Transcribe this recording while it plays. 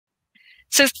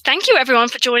So thank you everyone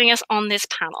for joining us on this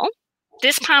panel.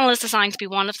 This panel is designed to be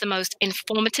one of the most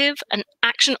informative and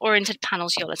action-oriented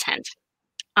panels you'll attend.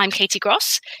 I'm Katie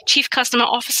Gross, Chief Customer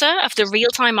Officer of the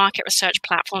real-time market research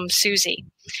platform Suzy.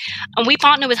 And we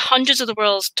partner with hundreds of the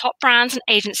world's top brands and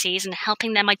agencies in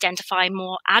helping them identify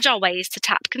more agile ways to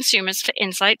tap consumers for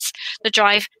insights that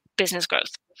drive business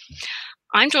growth.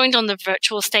 I'm joined on the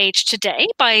virtual stage today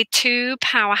by two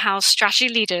powerhouse strategy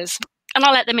leaders, and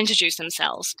I'll let them introduce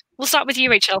themselves. We'll start with you,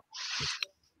 Rachel.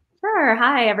 Sure.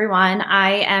 Hi, everyone.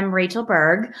 I am Rachel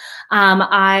Berg.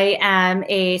 I am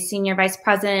a Senior Vice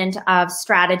President of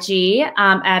Strategy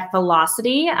at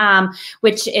Velocity,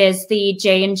 which is the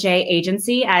J&J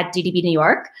agency at DDB New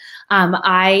York.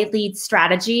 I lead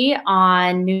strategy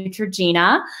on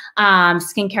Neutrogena,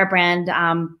 skincare brand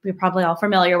you're probably all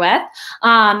familiar with,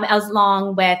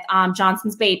 along with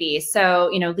Johnson's Baby.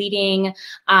 So, leading,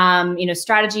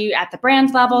 strategy at the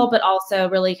brand level, but also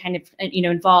really kind of,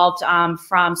 involved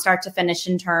from start to finish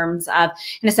in terms of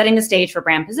setting the stage for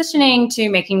brand positioning to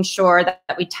making sure that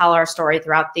we tell our story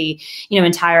throughout the,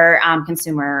 entire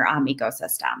consumer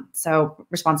ecosystem. So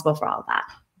responsible for all of that.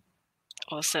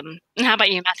 Awesome. And how about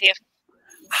you, Matthew?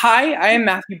 Hi, I am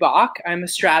Matthew Bock. I'm a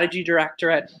strategy director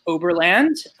at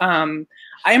Oberland. I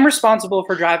am responsible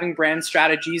for driving brand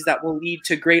strategies that will lead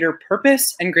to greater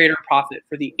purpose and greater profit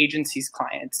for the agency's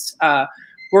clients.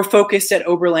 We're focused at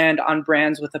Oberland on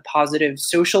brands with a positive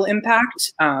social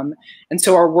impact. And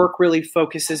so our work really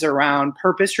focuses around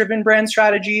purpose-driven brand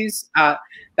strategies.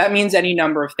 That means any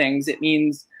number of things. It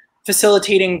means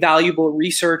facilitating valuable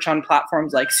research on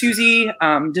platforms like Suzy,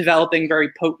 developing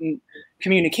very potent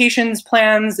communications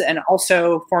plans, and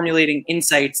also formulating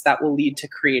insights that will lead to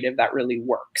creative that really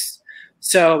works.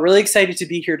 So really excited to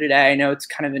be here today. I know it's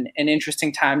kind of an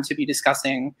interesting time to be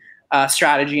discussing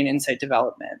strategy and insight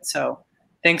development. So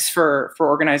thanks for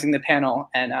organizing the panel,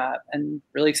 and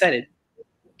really excited.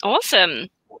 Awesome.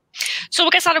 So we'll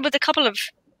get started with a couple of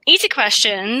easy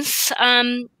questions.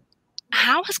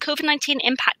 How has COVID-19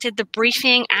 impacted the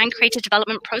briefing and creative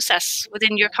development process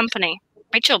within your company?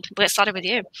 Rachel, we'll get started with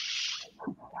you.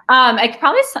 It could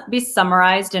probably be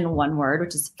summarized in one word,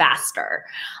 which is faster.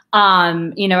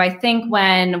 I think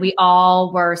when we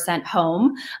all were sent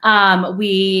home,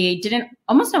 we didn't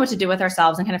almost know what to do with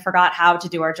ourselves and kind of forgot how to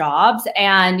do our jobs.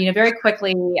 And, very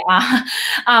quickly, we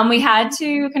had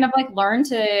to kind of learn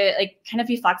to kind of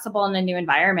be flexible in a new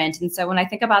environment. And so when I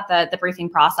think about the briefing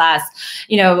process,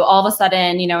 all of a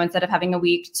sudden, instead of having a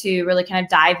week to really kind of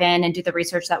dive in and do the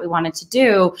research that we wanted to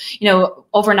do,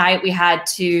 overnight, we had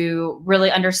to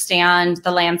really understand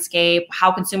the landscape,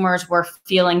 how consumers were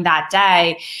feeling that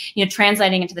day,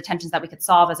 translating into the tensions that we could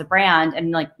solve as a brand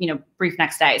and brief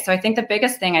next day. So I think the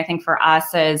biggest thing for us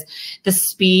is the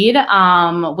speed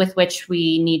with which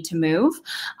we need to move.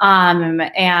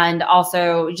 And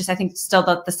also just, I think still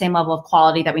the same level of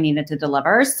quality that we needed to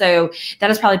deliver. So that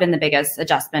has probably been the biggest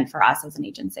adjustment for us as an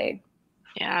agency.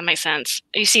 Yeah, that makes sense.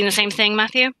 Are you seeing the same thing,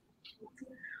 Matthew?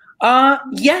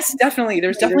 Yes, definitely.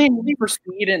 There's definitely a need for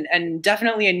speed and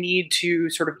definitely a need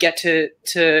to sort of get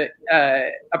to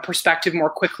a perspective more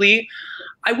quickly.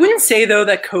 I wouldn't say, though,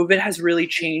 that COVID has really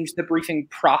changed the briefing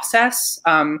process.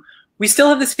 We still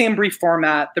have the same brief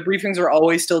format. The briefings are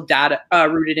always still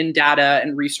rooted in data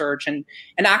and research. And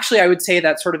actually, I would say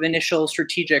that sort of initial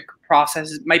strategic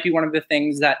process might be one of the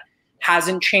things that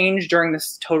hasn't changed during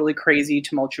this totally crazy,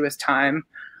 tumultuous time.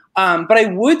 But I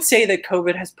would say that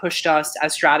COVID has pushed us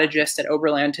as strategists at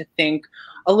Oberland to think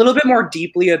a little bit more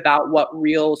deeply about what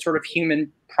real sort of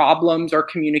human problems or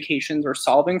communications are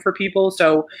solving for people.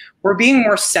 So we're being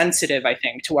more sensitive, I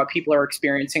think, to what people are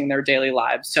experiencing in their daily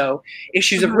lives. So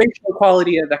issues of racial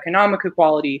equality, of economic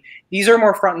equality, these are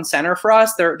more front and center for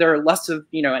us. They're less of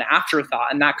an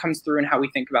afterthought, and that comes through in how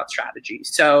we think about strategy.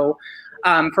 So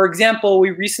for example,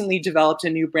 we recently developed a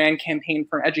new brand campaign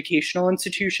for an educational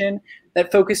institution that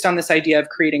focused on this idea of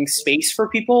creating space for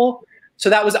people. So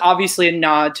that was obviously a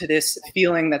nod to this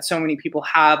feeling that so many people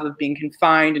have of being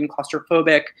confined and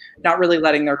claustrophobic, not really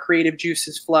letting their creative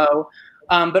juices flow,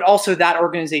 but also that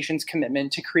organization's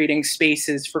commitment to creating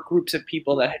spaces for groups of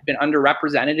people that had been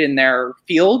underrepresented in their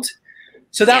field.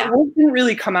 So that didn't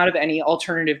really come out of any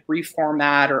alternative brief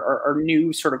format or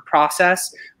new sort of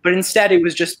process, but instead it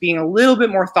was just being a little bit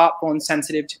more thoughtful and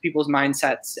sensitive to people's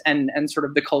mindsets and sort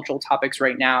of the cultural topics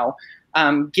right now,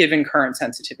 given current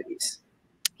sensitivities.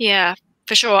 Yeah,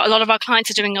 for sure. A lot of our clients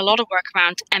are doing a lot of work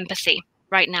around empathy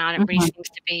right now, and it really seems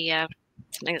to be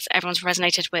something that everyone's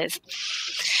resonated with.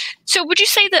 So would you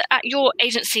say that at your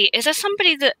agency, is there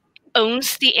somebody that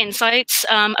owns the insights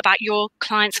about your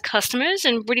clients' customers?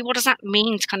 And really, what does that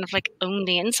mean to kind of own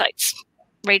the insights?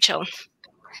 Rachel?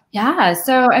 Yeah.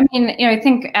 So, I mean, I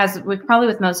think as with probably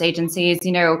with most agencies,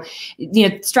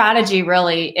 strategy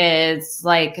really is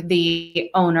like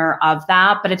the owner of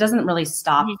that, but it doesn't really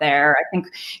stop there. I think,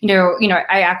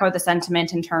 I echo the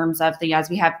sentiment in terms of as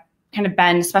we have kind of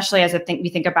been, especially as we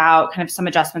think about kind of some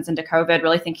adjustments into COVID,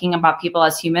 really thinking about people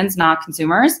as humans, not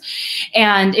consumers.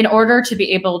 And in order to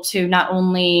be able to not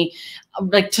only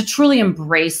to truly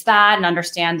embrace that and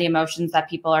understand the emotions that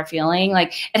people are feeling,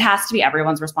 it has to be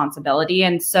everyone's responsibility.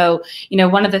 And so,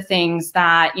 one of the things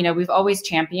that, we've always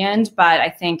championed, but I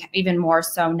think even more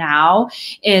so now,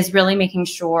 is really making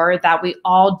sure that we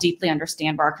all deeply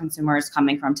understand where our consumer is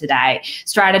coming from today.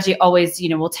 Strategy always,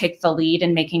 will take the lead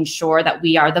in making sure that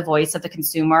we are the voice of the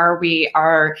consumer. We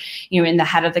are, in the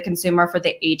head of the consumer for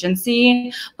the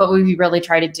agency. But what we really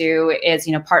try to do is,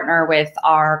 partner with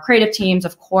our creative teams,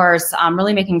 of course,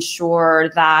 really making sure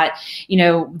that,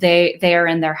 they are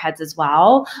in their heads as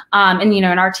well.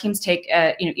 And our teams take,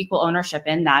 equal ownership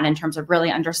in that in terms of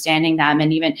really understanding them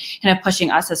and even kind of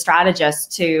pushing us as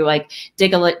strategists to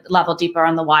dig a level deeper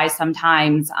on the why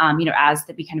sometimes, as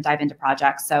we kind of dive into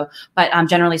projects. So, but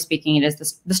generally speaking, it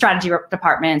is the strategy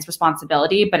department's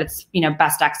responsibility, but it's,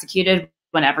 best executed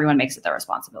when everyone makes it their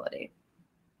responsibility.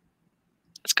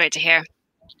 That's great to hear.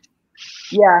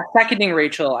 Yeah, seconding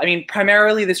Rachel. I mean,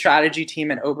 primarily the strategy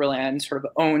team at Oberland sort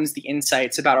of owns the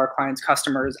insights about our clients'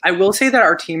 customers. I will say that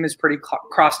our team is pretty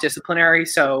cross-disciplinary.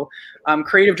 So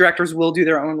creative directors will do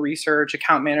their own research.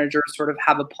 Account managers sort of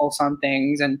have a pulse on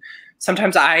things. And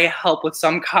sometimes I help with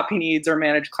some copy needs or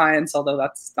manage clients, although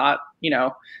that's not,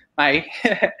 my,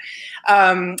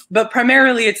 but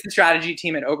primarily it's the strategy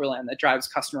team at Oberland that drives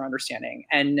customer understanding.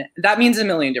 And that means a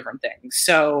million different things.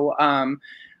 So,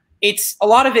 it's a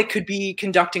lot of it could be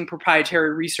conducting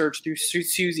proprietary research through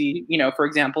Suzy, for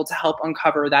example, to help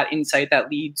uncover that insight that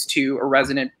leads to a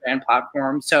resonant brand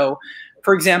platform. So,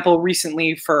 for example,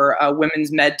 recently for a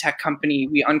women's med tech company,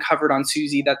 we uncovered on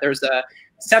Suzy that there's a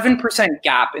 7%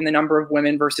 gap in the number of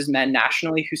women versus men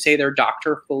nationally who say their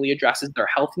doctor fully addresses their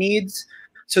health needs.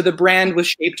 So the brand was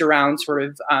shaped around sort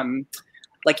of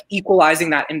equalizing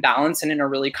that imbalance and in a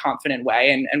really confident way.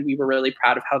 And we were really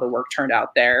proud of how the work turned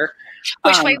out there.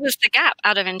 Which way was the gap,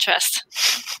 out of interest?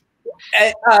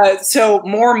 So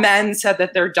more men said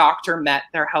that their doctor met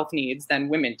their health needs than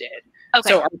women did. Okay.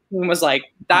 So our team was like,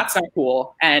 that's not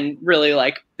cool, and really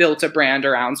built a brand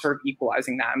around sort of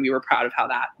equalizing that. And we were proud of how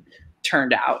that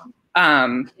turned out.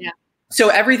 Yeah. So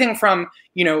everything from,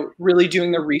 really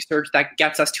doing the research that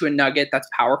gets us to a nugget that's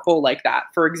powerful like that,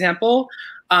 for example,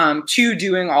 to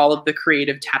doing all of the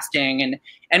creative testing.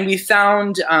 And we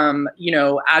found,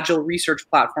 agile research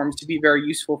platforms to be very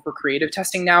useful for creative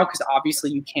testing now, because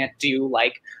obviously you can't do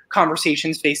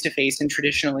conversations face-to-face, and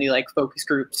traditionally focus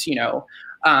groups,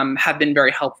 have been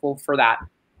very helpful for that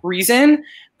reason.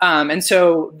 And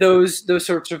so those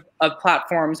sorts of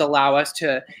platforms allow us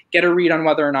to get a read on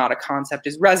whether or not a concept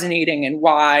is resonating and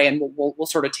why, and we'll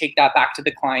sort of take that back to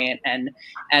the client and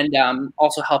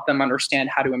also help them understand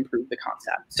how to improve the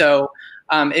concept. So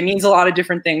it means a lot of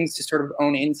different things to sort of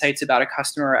own insights about a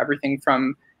customer, everything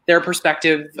from their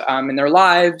perspective in their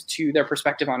lives to their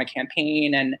perspective on a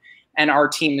campaign, and our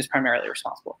team is primarily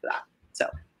responsible for that. So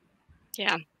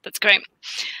yeah, that's great.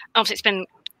 Obviously, it's been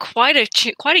quite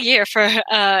a year for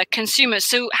consumers.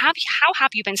 So how have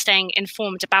you been staying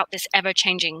informed about this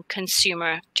ever-changing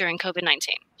consumer during COVID-19?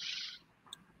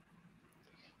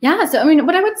 Yeah, so I mean,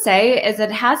 what I would say is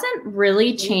it hasn't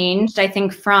really changed, I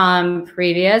think, from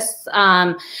previous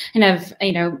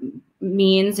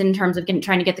means in terms of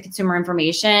trying to get the consumer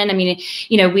information. I mean,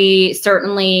 we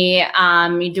certainly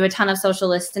we do a ton of social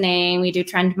listening. We do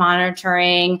trend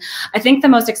monitoring. I think the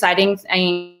most exciting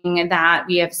thing that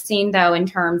we have seen, though, in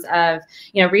terms of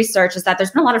research, is that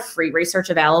there's been a lot of free research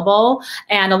available,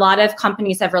 and a lot of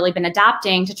companies have really been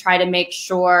adapting to try to make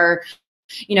sure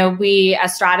we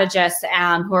as strategists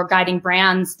who are guiding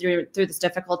brands through this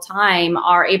difficult time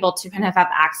are able to kind of have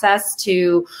access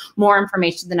to more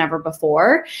information than ever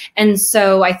before. And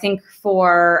so I think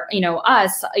for,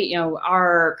 us,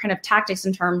 our kind of tactics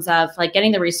in terms of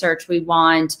getting the research we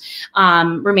want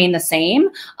remain the same.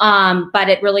 But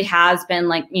it really has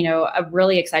been a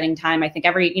really exciting time. I think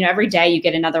every day you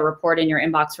get another report in your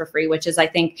inbox for free, which is, I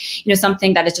think,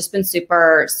 something that has just been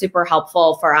super, super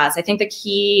helpful for us. I think the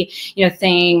key,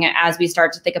 thing as we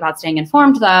start to think about staying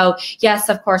informed, though, yes,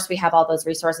 of course, we have all those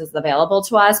resources available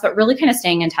to us, but really kind of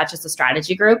staying in touch as a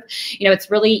strategy group. It's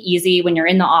really easy when you're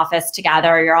in the office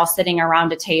together, you're all sitting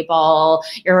around a table,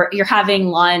 you're having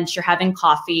lunch, you're having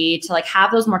coffee, to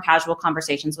have those more casual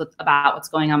conversations about what's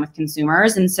going on with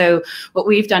consumers. And so what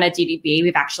we've done at DDB,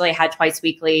 we've actually had twice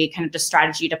weekly kind of just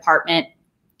strategy department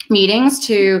meetings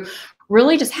to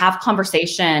really just have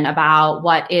conversation about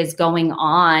what is going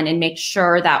on and make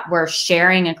sure that we're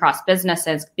sharing across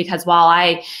businesses. Because while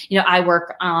I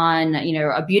work on,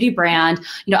 a beauty brand,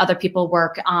 other people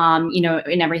work,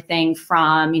 in everything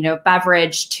from,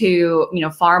 beverage to,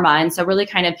 pharma. And so really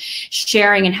kind of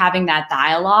sharing and having that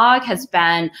dialogue has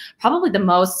been probably the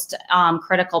most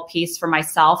critical piece for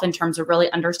myself in terms of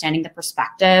really understanding the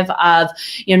perspective of,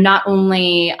 not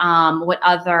only what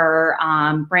other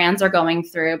brands are going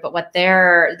through, but what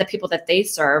the people that they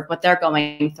serve, what they're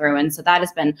going through. And so that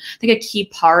has been, I think, a key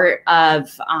part of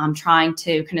trying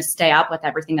to kind of stay up with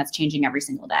everything that's changing every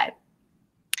single day.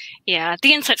 Yeah,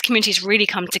 the Insights community's really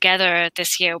come together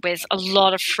this year with a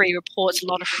lot of free reports, a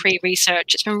lot of free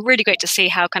research. It's been really great to see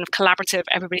how kind of collaborative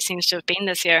everybody seems to have been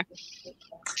this year.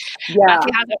 Yeah.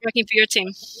 Matthew, how's it working for your team?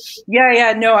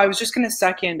 Yeah. No, I was just going to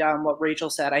second what Rachel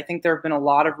said. I think there have been a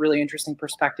lot of really interesting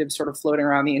perspectives sort of floating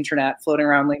around the internet, floating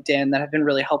around LinkedIn that have been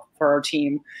really helpful for our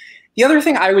team. The other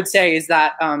thing I would say is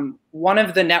that one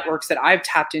of the networks that I've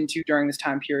tapped into during this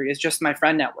time period is just my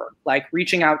friend network, like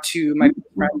reaching out to my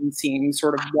friends and seeing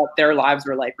sort of what their lives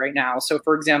are like right now. So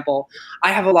for example,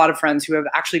 I have a lot of friends who have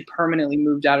actually permanently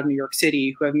moved out of New York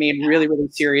City, who have made really, really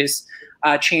serious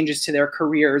changes to their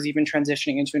careers, even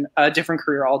transitioning into a different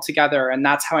career altogether. And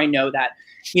that's how I know that,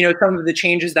 some of the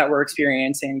changes that we're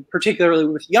experiencing, particularly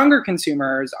with younger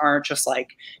consumers, aren't just like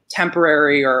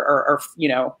temporary or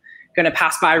going to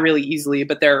pass by really easily,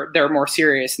 but they're more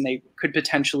serious and they could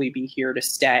potentially be here to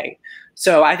stay.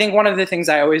 So I think one of the things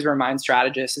I always remind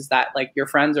strategists is that like your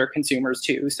friends are consumers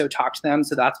too, so talk to them.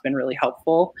 So that's been really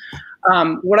helpful.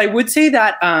 What I would say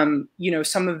that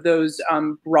some of those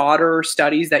broader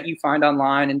studies that you find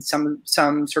online and some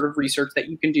sort of research that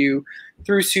you can do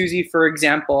through Suzy, for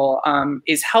example,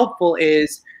 is helpful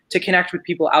is to connect with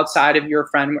people outside of your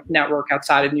friend network,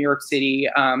 outside of New York City,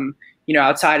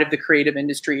 outside of the creative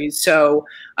industries. So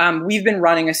we've been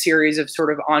running a series of sort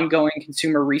of ongoing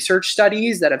consumer research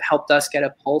studies that have helped us get a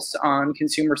pulse on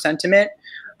consumer sentiment.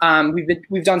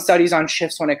 We've done studies on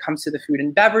shifts when it comes to the food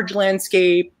and beverage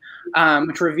landscape,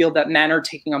 which revealed that men are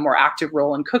taking a more active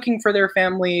role in cooking for their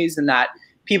families, and that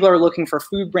people are looking for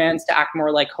food brands to act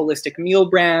more like holistic meal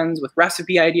brands with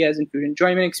recipe ideas and food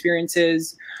enjoyment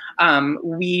experiences.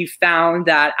 We found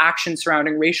that action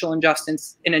surrounding racial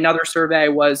injustice in another survey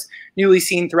was newly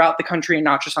seen throughout the country and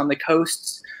not just on the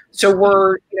coasts. So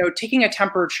we're taking a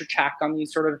temperature check on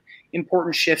these sort of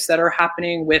important shifts that are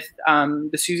happening with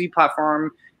the Suzy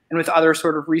platform and with other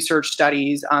sort of research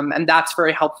studies, and that's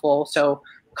very helpful. So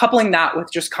coupling that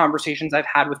with just conversations I've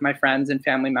had with my friends and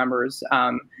family members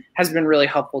has been really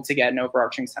helpful to get an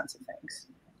overarching sense of things.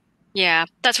 Yeah,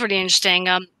 that's really interesting.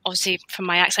 Obviously, from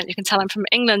my accent, you can tell I'm from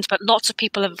England, but lots of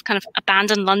people have kind of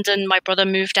abandoned London. My brother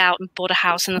moved out and bought a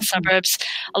house in the suburbs.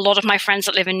 A lot of my friends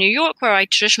that live in New York, where I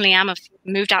traditionally am, have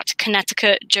moved out to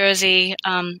Connecticut, Jersey,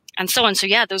 and so on. So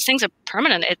yeah, those things are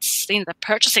permanent. It's they're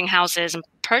purchasing houses and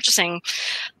purchasing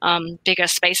bigger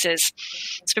spaces.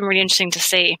 It's been really interesting to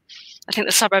see. I think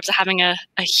the suburbs are having a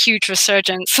huge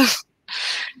resurgence.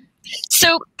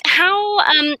 So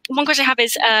one question I have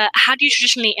is, how do you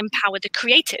traditionally empower the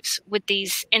creatives with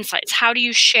these insights? How do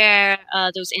you share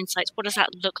those insights? What does that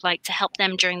look like to help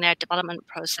them during their development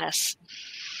process?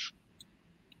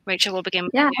 Rachel, we'll begin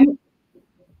with you.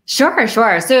 Sure. So,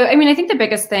 I think the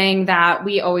biggest thing that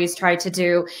we always try to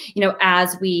do,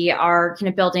 as we are kind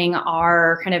of building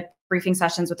our kind of briefing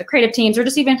sessions with the creative teams, or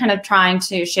just even kind of trying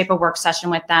to shape a work session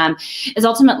with them, is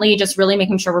ultimately just really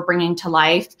making sure we're bringing to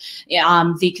life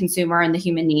the consumer and the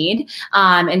human need.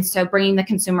 And so bringing the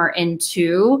consumer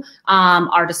into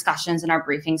our discussions and our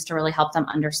briefings to really help them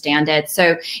understand it.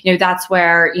 So, that's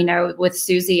where, with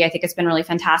Suzy, I think it's been really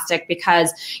fantastic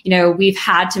because, we've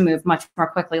had to move much more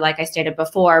quickly, like I stated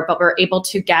before, but we're able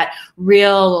to get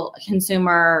real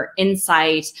consumer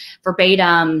insight,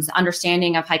 verbatims,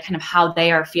 understanding of kind of how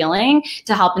they are feeling,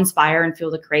 to help inspire and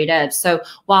fuel the creative. So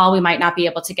while we might not be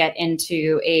able to get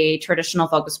into a traditional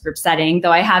focus group setting,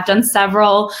 though I have done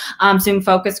several Zoom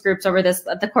focus groups over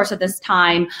the course of this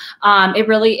time, it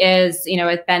really is,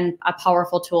 it's been a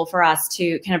powerful tool for us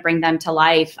to kind of bring them to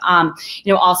life.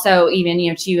 Also even,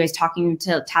 to you guys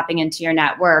tapping into your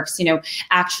networks,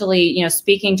 actually,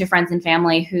 speaking to friends and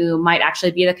family who might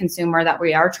actually be the consumer that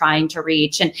we are trying to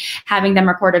reach, and having them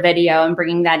record a video and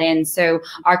bringing that in so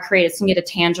our creatives can get a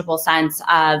tangible sense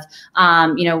of,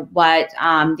 what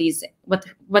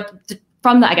the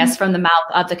from the, I guess, from the mouth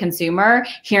of the consumer,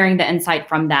 hearing the insight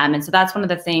from them. And so that's one of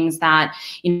the things that,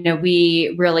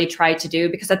 we really try to do,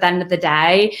 because at the end of the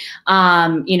day,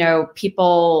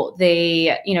 people,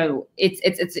 they,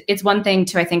 it's one thing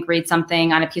to, I think, read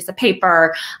something on a piece of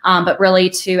paper, but really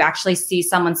to actually see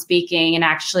someone speaking and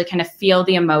actually kind of feel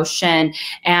the emotion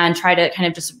and try to kind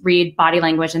of just read body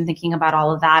language and thinking about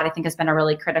all of that, I think has been a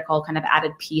really critical kind of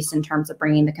added piece in terms of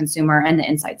bringing the consumer and the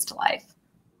insights to life.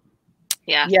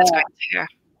 Yeah, that's great to hear.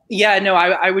 Yeah, no,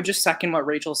 I would just second what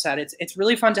Rachel said. It's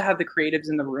really fun to have the creatives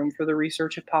in the room for the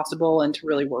research if possible, and to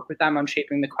really work with them on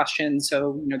shaping the questions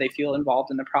so they feel involved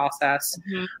in the process.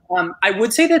 I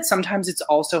would say that sometimes it's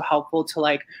also helpful to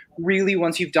like really,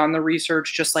 once you've done the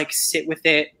research, just like sit with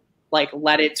it, like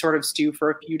let it sort of stew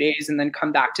for a few days, and then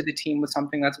come back to the team with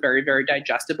something that's very, very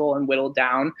digestible and whittled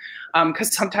down.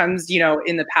 Because sometimes,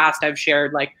 in the past I've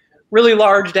shared like really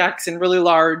large decks and really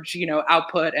large,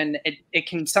 output. And it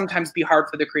can sometimes be hard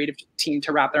for the creative team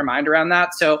to wrap their mind around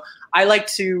that. So I like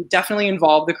to definitely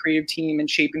involve the creative team in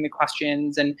shaping the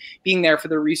questions and being there for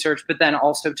the research, but then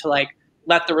also to like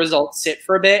let the results sit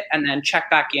for a bit and then check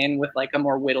back in with like a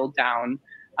more whittled down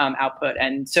output.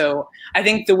 And so I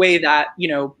think the way that,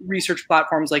 research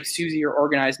platforms like Suzy are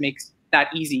organized makes that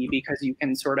easy, because you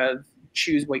can sort of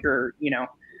choose what you're,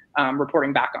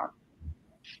 reporting back on.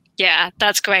 Yeah,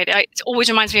 that's great. It always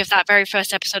reminds me of that very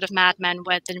first episode of Mad Men,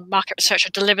 where the market researcher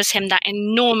delivers him that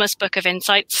enormous book of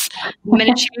insights. The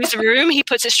minute she leaves the room, he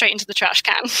puts it straight into the trash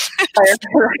can.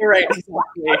 Right,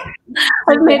 exactly.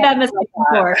 I've made that mistake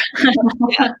before.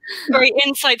 Yeah. Very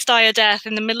insights die a death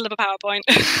in the middle of a PowerPoint.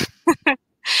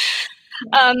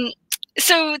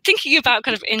 So thinking about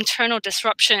kind of internal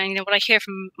disruption, what I hear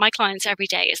from my clients every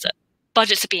day is that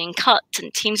budgets are being cut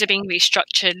and teams are being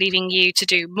restructured, leaving you to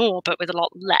do more, but with a lot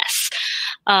less.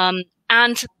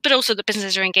 But also the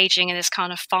businesses are engaging in this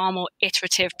kind of far more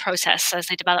iterative process as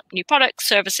they develop new products,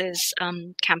 services,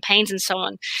 campaigns, and so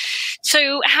on.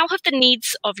 So how have the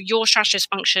needs of your strategist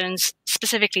functions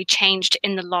specifically changed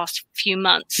in the last few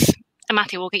months? And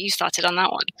Matthew, we'll get you started on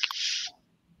that one.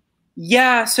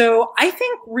 Yeah, so I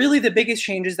think really the biggest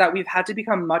change is that we've had to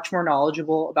become much more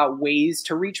knowledgeable about ways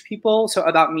to reach people. So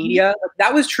about media,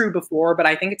 that was true before, but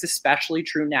I think it's especially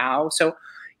true now. So,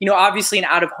 obviously an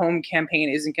out-of-home campaign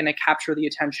isn't going to capture the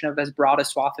attention of as broad a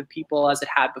swath of people as it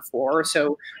had before.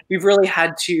 So we've really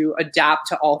had to adapt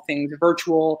to all things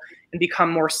virtual and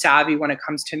become more savvy when it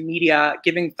comes to media,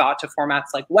 giving thought to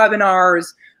formats like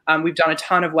webinars. We've done a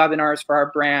ton of webinars for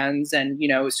our brands, and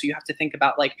so you have to think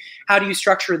about like, how do you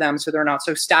structure them so they're not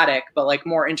so static, but like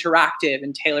more interactive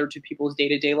and tailored to people's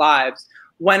day-to-day lives?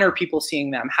 When are people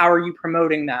seeing them? How are you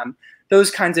promoting them?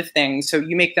 Those kinds of things. So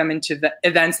you make them into the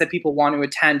events that people want to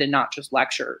attend and not just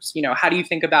lectures. How do you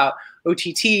think about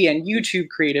OTT and YouTube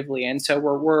creatively? And so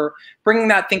we're bringing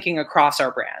that thinking across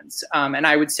our brands. And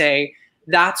I would say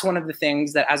that's one of the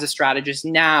things that as a strategist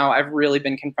now I've really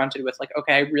been confronted with, like,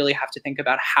 okay, I really have to think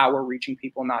about how we're reaching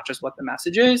people, not just what the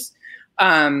message is.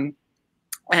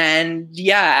 And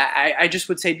yeah, I just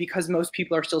would say, because most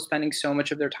people are still spending so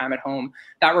much of their time at home,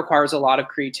 that requires a lot of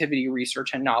creativity,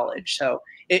 research, and knowledge. So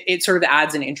it sort of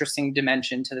adds an interesting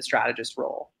dimension to the strategist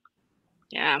role.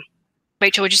 Yeah.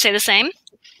 Rachel, would you say the same?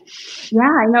 Yeah,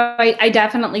 I know. I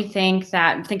definitely think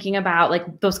that thinking about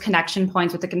like those connection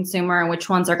points with the consumer and which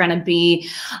ones are going to be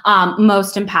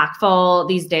most impactful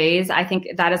these days, I think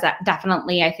that is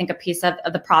definitely, I think, a piece of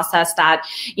the process that,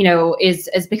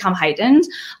 is become heightened.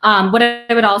 What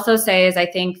I would also say is I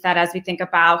think that as we think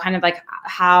about kind of like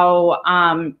how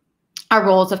our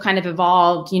roles have kind of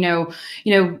evolved,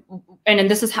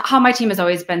 and this is how my team has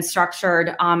always been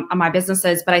structured on my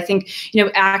businesses. But I think,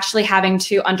 actually having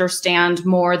to understand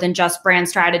more than just brand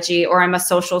strategy, or I'm a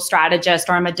social strategist,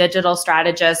 or I'm a digital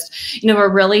strategist, we're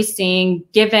really seeing,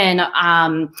 given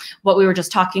what we were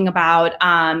just talking about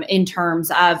in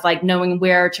terms of like knowing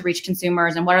where to reach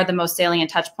consumers and what are the most salient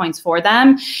touch points for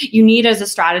them, you need as a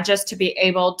strategist to be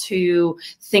able to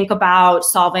think about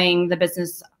solving the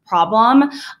business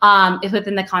problem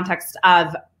within the context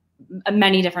of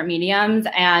many different mediums.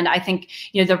 And I think,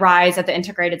 the rise of the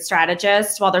integrated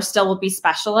strategist, while there still will be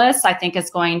specialists, I think is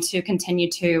going to continue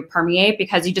to permeate,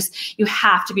 because you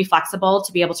have to be flexible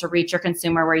to be able to reach your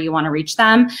consumer where you want to reach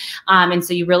them. And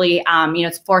so you really,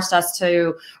 it's forced us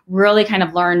to really kind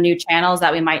of learn new channels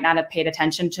that we might not have paid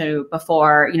attention to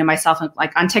before, myself,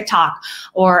 like on TikTok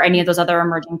or any of those other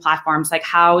emerging platforms. Like,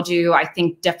 how do I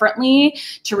think differently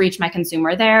to reach my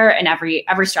consumer there? And every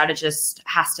strategist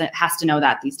has to know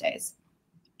that these days.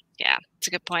 Yeah, it's a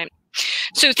good point.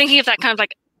 So thinking of that kind of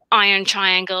like iron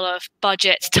triangle of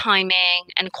budget, timing,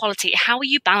 and quality, how are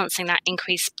you balancing that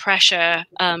increased pressure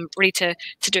really to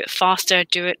do it faster,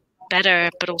 do it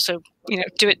better, but also,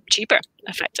 do it cheaper,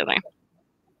 effectively.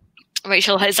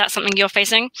 Rachel, is that something you're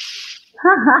facing?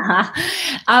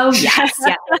 Oh, yes.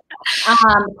 Yes.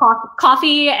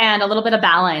 Coffee and a little bit of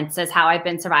balance is how I've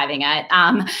been surviving it.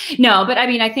 No, but I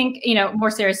mean, I think,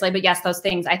 more seriously, but yes, those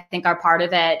things I think are part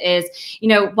of it is,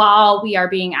 while we are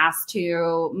being asked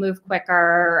to move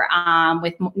quicker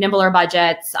with nimbler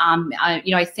budgets,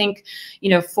 I think,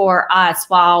 for us,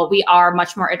 while we are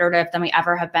much more iterative than we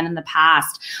ever have been in the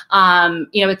past,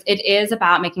 it is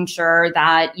about making sure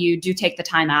that you do take the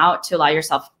time out to allow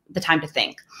yourself the time to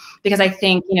think. Because I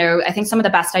think, some of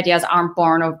the best ideas aren't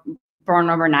born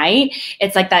overnight.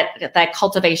 It's like that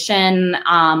cultivation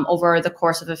over the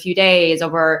course of a few days,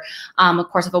 over the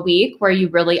course of a week, where you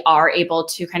really are able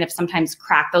to kind of sometimes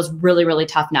crack those really, really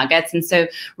tough nuggets. And so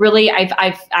really,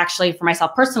 I've actually, for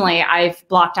myself personally, I've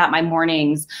blocked out my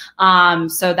mornings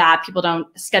so that people don't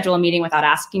schedule a meeting without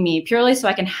asking me, purely so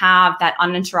I can have that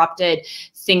uninterrupted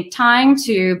think time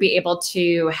to be able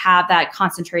to have that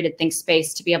concentrated think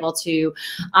space to be able to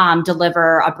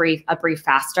deliver a brief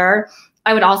faster.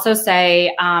 I would also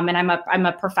say, and I'm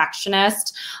a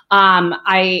perfectionist. In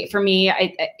a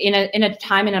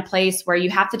time and a place where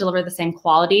you have to deliver the same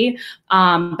quality,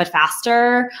 but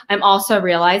faster, I'm also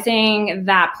realizing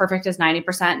that perfect is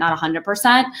 90%, not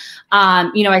 100%.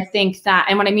 I think that,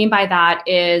 and what I mean by that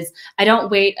is I don't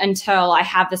wait until I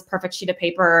have this perfect sheet of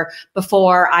paper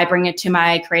before I bring it to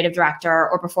my creative director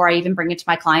or before I even bring it to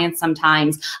my clients.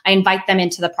 Sometimes I invite them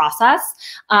into the process.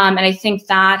 And I think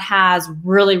that has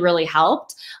really, really helped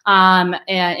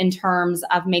in terms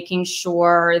of making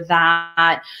sure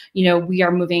that, we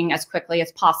are moving as quickly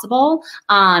as possible.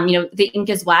 The ink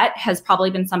is wet has probably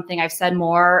been something I've said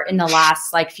more in the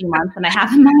last few months than I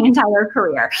have in my entire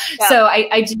career. Yeah. So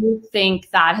I do think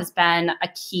that has been a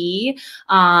key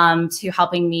to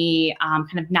helping me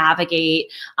kind of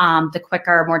navigate the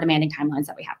quicker, more demanding timelines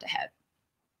that we have to hit.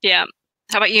 Yeah.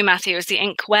 How about you, Matthew? Is the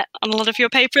ink wet on a lot of your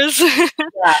papers?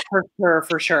 Yeah,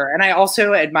 for sure. And I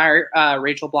also admire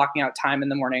Rachel blocking out time in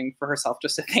the morning for herself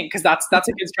just to think, because that's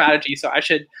a good strategy. So I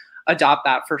should adopt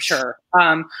that for sure.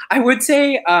 I would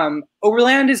say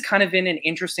Oberland is kind of in an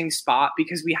interesting spot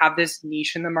because we have this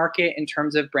niche in the market in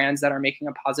terms of brands that are making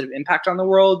a positive impact on the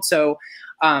world. So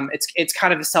it's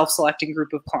kind of a self-selecting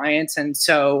group of clients. And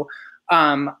so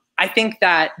I think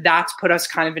that that's put us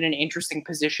kind of in an interesting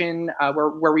position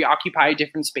where we occupy a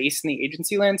different space in the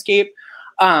agency landscape.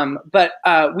 But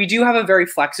we do have a very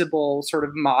flexible sort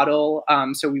of model.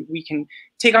 So we can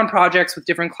take on projects with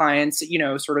different clients,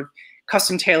 sort of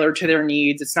custom tailored to their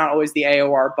needs. It's not always the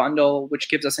AOR bundle, which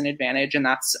gives us an advantage. And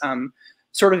that's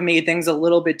sort of made things a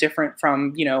little bit different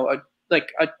from,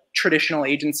 a traditional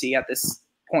agency at this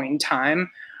point in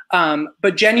time.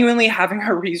 But genuinely having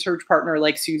a research partner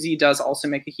like Suzy does also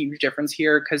make a huge difference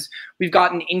here, because we've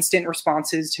gotten instant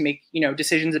responses to make,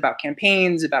 decisions about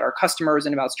campaigns, about our customers,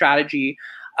 and about strategy.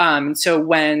 So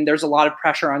when there's a lot of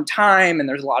pressure on time and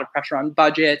there's a lot of pressure on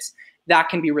budgets, that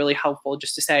can be really helpful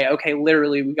just to say, okay,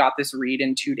 literally we got this read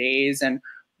in 2 days and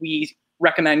we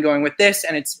recommend going with this,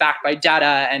 and it's backed by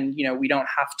data, and we don't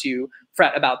have to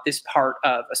fret about this part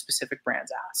of a specific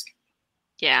brand's ask.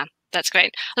 Yeah. That's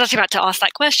great. I was actually about to ask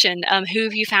that question. Who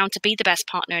have you found to be the best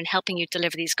partner in helping you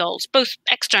deliver these goals, both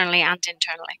externally and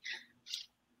internally?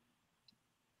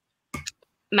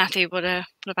 Matthew, what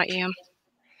about you?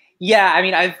 Yeah, I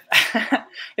mean,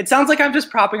 it sounds like I'm just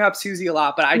propping up Suzy a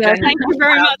lot, but thank you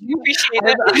very much. I appreciate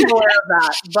it. I'm aware of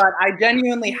that, but I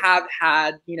genuinely have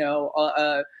had,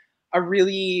 a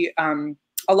really,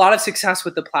 a lot of success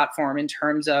with the platform in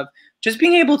terms of just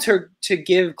being able to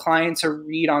give clients a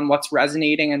read on what's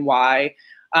resonating and why,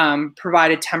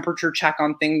 provide a temperature check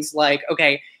on things like,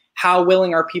 okay, how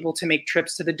willing are people to make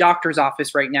trips to the doctor's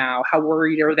office right now? How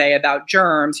worried are they about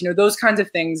germs? Those kinds of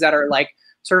things that are like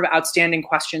sort of outstanding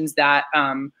questions that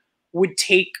would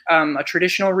take a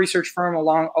traditional research firm a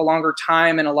longer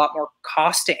time and a lot more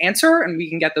cost to answer, and we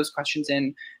can get those questions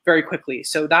in very quickly.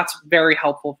 So that's very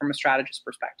helpful from a strategist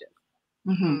perspective.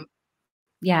 Mm-hmm.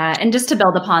 Yeah, and just to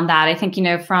build upon that, I think,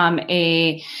 from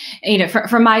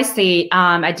from my seat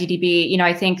at DDB,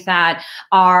 I think that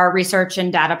our research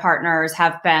and data partners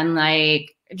have been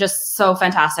just so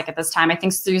fantastic at this time. I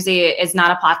think Suzy is not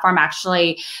a platform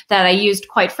actually that I used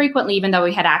quite frequently, even though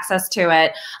we had access to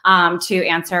it to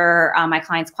answer my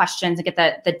clients' questions and get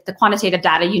the quantitative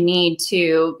data you need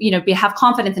to have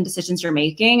confidence in decisions you're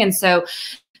making. And so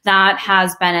that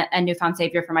has been a newfound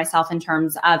savior for myself in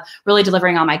terms of really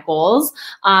delivering on my goals.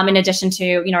 In addition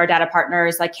to, our data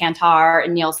partners like Kantar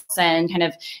and Nielsen kind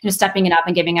of, stepping it up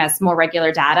and giving us more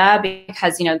regular data,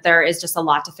 because, there is just a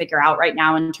lot to figure out right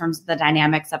now in terms of the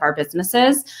dynamics of our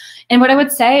businesses. And what I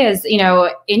would say is,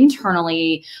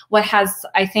 internally, what has,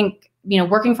 I think,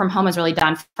 working from home has really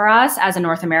done for us as a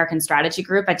North American strategy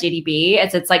group at DDB.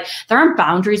 It's like there aren't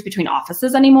boundaries between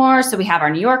offices anymore. So we have our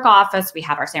New York office, we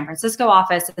have our San Francisco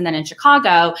office, and then in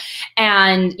Chicago.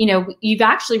 And, you've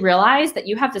actually realized that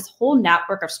you have this whole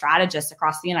network of strategists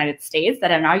across the United States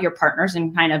that are now your partners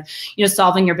in kind of,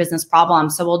 solving your business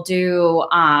problems. So we'll do,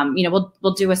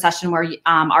 we'll do a session where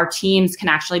our teams can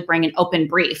actually bring an open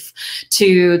brief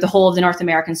to the whole of the North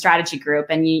American strategy group.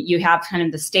 And you have kind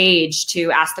of the stage to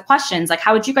ask the question. Like,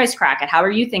 how would you guys crack it? How are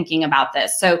you thinking about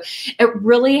this? So it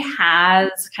really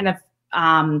has kind of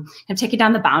taken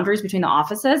down the boundaries between the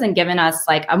offices and given us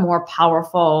like a more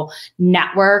powerful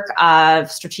network of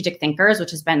strategic thinkers,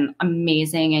 which has been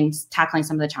amazing in tackling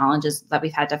some of the challenges that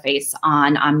we've had to face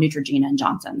on Neutrogena and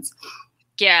Johnson's.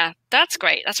 Yeah, that's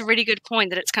great. That's a really good point,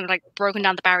 that it's kind of like broken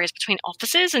down the barriers between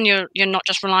offices, and you're not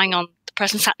just relying on the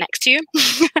person sat next to you.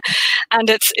 And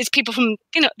it's people from,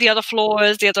 the other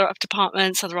floors, the other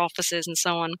departments, other offices, and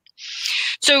so on.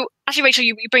 So actually, Rachel,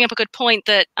 you bring up a good point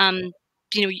that,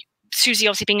 Suzy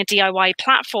obviously being a DIY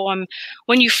platform,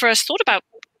 when you first thought about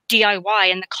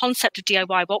DIY and the concept of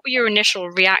DIY, what were your initial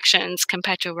reactions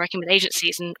compared to working with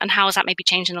agencies, and how has that maybe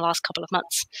changed in the last couple of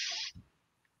months?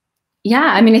 Yeah,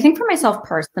 I mean, I think for myself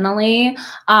personally,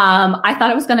 I thought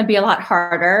it was going to be a lot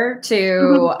harder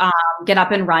to get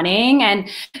up and running and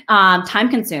time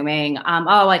consuming.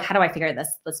 Like, how do I figure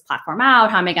this platform out?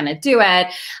 How am I going to do it?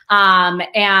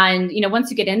 And,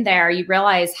 once you get in there, you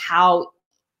realize how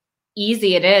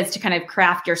easy it is to kind of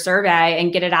craft your survey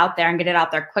and get it out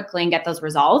there quickly and get those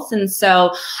results. And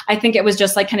so I think it was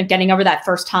just like kind of getting over that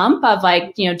first hump of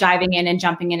like, diving in and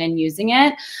jumping in and using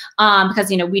it. Because,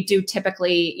 we do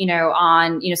typically,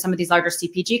 on, some of these larger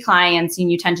CPG clients,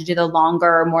 you tend to do the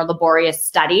longer, more laborious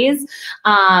studies.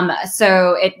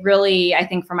 So it really, I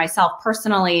think for myself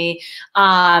personally,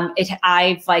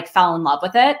 I've like fell in love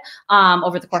with it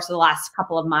over the course of the last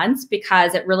couple of months,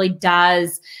 because it really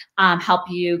does help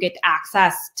you get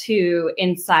access to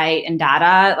insight and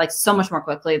data like so much more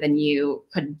quickly than you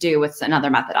could do with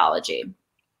another methodology.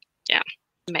 Yeah,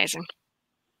 amazing.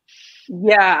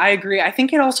 Yeah, I agree. I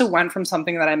think it also went from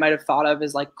something that I might have thought of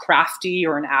as like crafty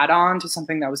or an add-on to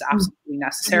something that was absolutely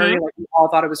necessary. Like we all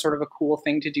thought it was sort of a cool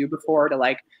thing to do before to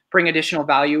like bring additional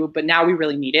value, but now we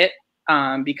really need it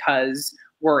because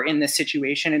we're in this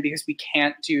situation and because we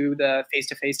can't do the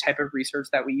face-to-face type of research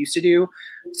that we used to do.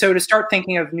 So to start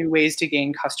thinking of new ways to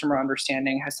gain customer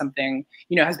understanding has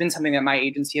been something that my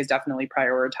agency has definitely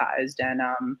prioritized.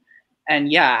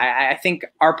 And yeah, I think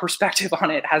our perspective on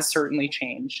it has certainly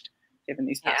changed given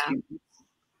these past few months.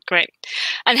 Great.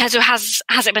 And has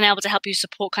it been able to help you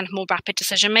support kind of more rapid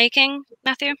decision making,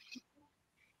 Matthew?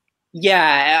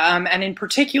 Yeah, and in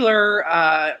particular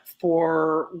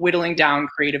for whittling down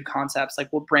creative concepts, like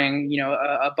we'll bring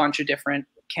a bunch of different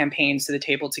campaigns to the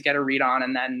table to get a read on,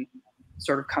 and then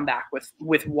sort of come back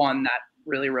with one that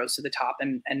really rose to the top,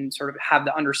 and sort of have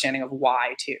the understanding of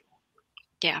why too.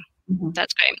 Yeah,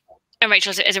 that's great. And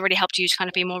Rachel, has it really helped you to kind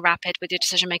of be more rapid with your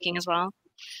decision making as well?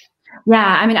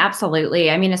 Yeah, I mean, absolutely.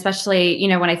 I mean, especially,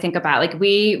 when I think about like,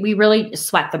 we really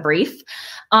sweat the brief.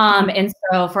 And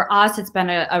so for us, it's been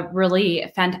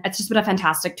it's just been a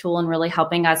fantastic tool in really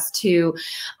helping us to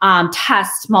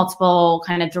test multiple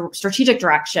kind of strategic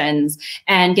directions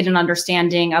and get an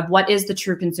understanding of what is the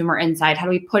true consumer insight. How do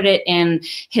we put it in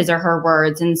his or her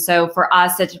words? And so for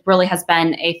us, it really has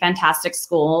been a fantastic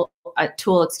tool,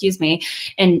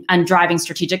 in driving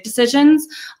strategic decisions.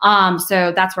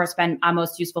 So that's where it's been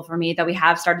most useful for me, that we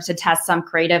have started to test some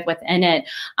creative within it,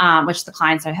 which the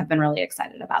clients have been really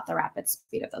excited about the rapid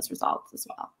speed of those results as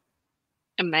well.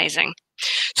 Amazing.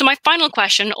 So my final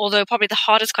question, although probably the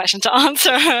hardest question to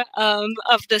answer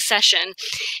of the session,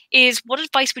 is what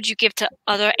advice would you give to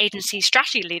other agency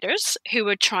strategy leaders who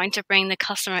are trying to bring the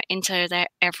customer into their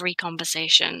every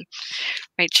conversation?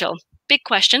 Rachel, big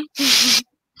question.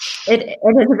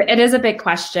 It is a big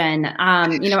question. What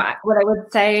I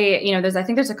would say, I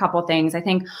think there's a couple things. I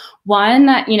think one,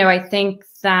 I think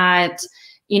that,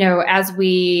 as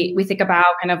we think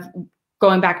about kind of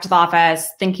going back to the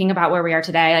office, thinking about where we are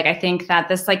today. Like, I think that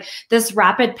this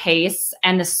rapid pace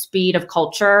and the speed of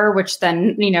culture, which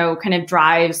then, kind of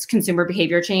drives consumer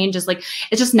behavior change, is like,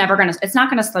 it's not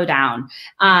going to slow down.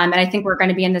 And I think we're going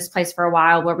to be in this place for a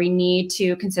while where we need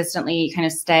to consistently kind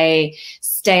of stay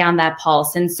on that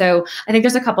pulse. And so I think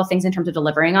there's a couple of things in terms of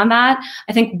delivering on that.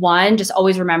 I think one, just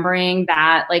always remembering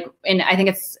that, and I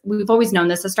think we've always known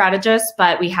this as strategists,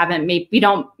 but we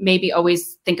don't maybe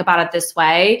always think about it this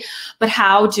way. But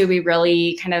how do we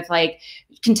really kind of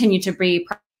continue to be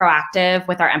proactive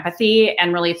with our empathy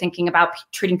and really thinking about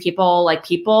treating people like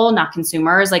people, not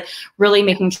consumers, really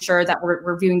making sure that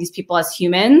we're viewing these people as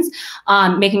humans,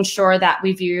 making sure that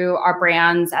we view our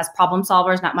brands as problem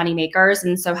solvers, not money makers.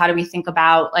 And so how do we think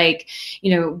about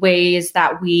ways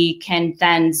that we can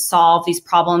then solve these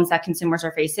problems that consumers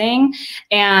are facing?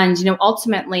 And,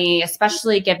 ultimately,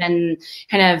 especially given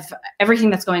kind of everything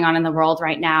that's going on in the world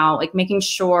right now, making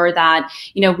sure that,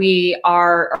 we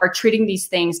are treating these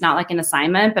things not like an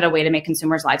assignment, but a way to make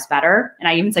consumers' lives better. And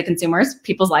I even say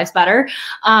people's lives better.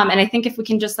 And I think if we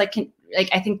can just I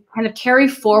think kind of carry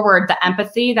forward the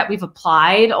empathy that we've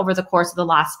applied over the course of the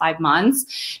last 5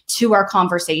 months to our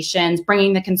conversations,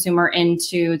 bringing the consumer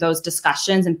into those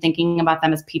discussions and thinking about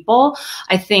them as people,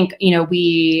 I think,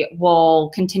 we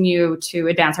will continue to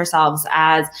advance ourselves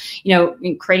as,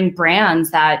 creating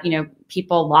brands that,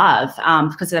 people love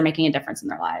because they're making a difference in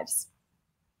their lives.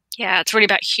 Yeah, it's really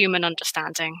about human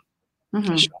understanding.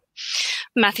 Mm-hmm. Sure.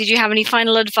 Matthew, do you have any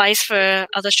final advice for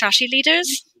other strategy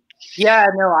leaders? Yeah,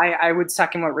 no, I would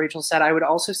second what Rachel said. I would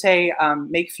also say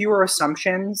make fewer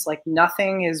assumptions.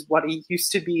 Nothing is what it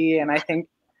used to be. And I think,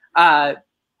 I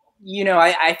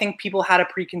think people had a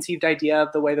preconceived idea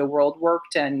of the way the world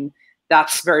worked, and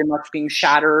that's very much being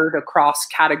shattered across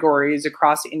categories,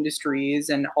 across industries,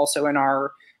 and also in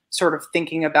our sort of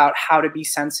thinking about how to be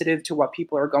sensitive to what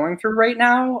people are going through right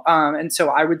now. And so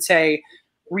I would say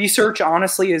research,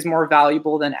 honestly, is more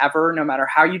valuable than ever, no matter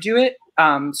how you do it.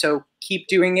 So keep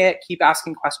doing it, keep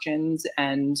asking questions,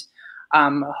 and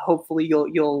hopefully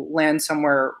you'll land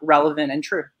somewhere relevant and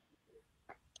true.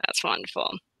 That's wonderful.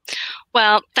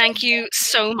 Well, thank you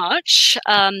so much.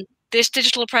 This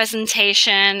digital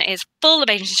presentation is full of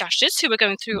agency strategists who are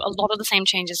going through a lot of the same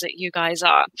changes that you guys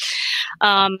are.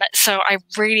 So I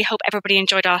really hope everybody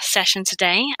enjoyed our session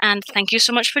today, and thank you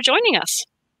so much for joining us.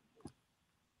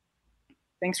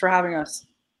 Thanks for having us.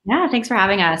 Yeah, thanks for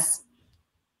having us.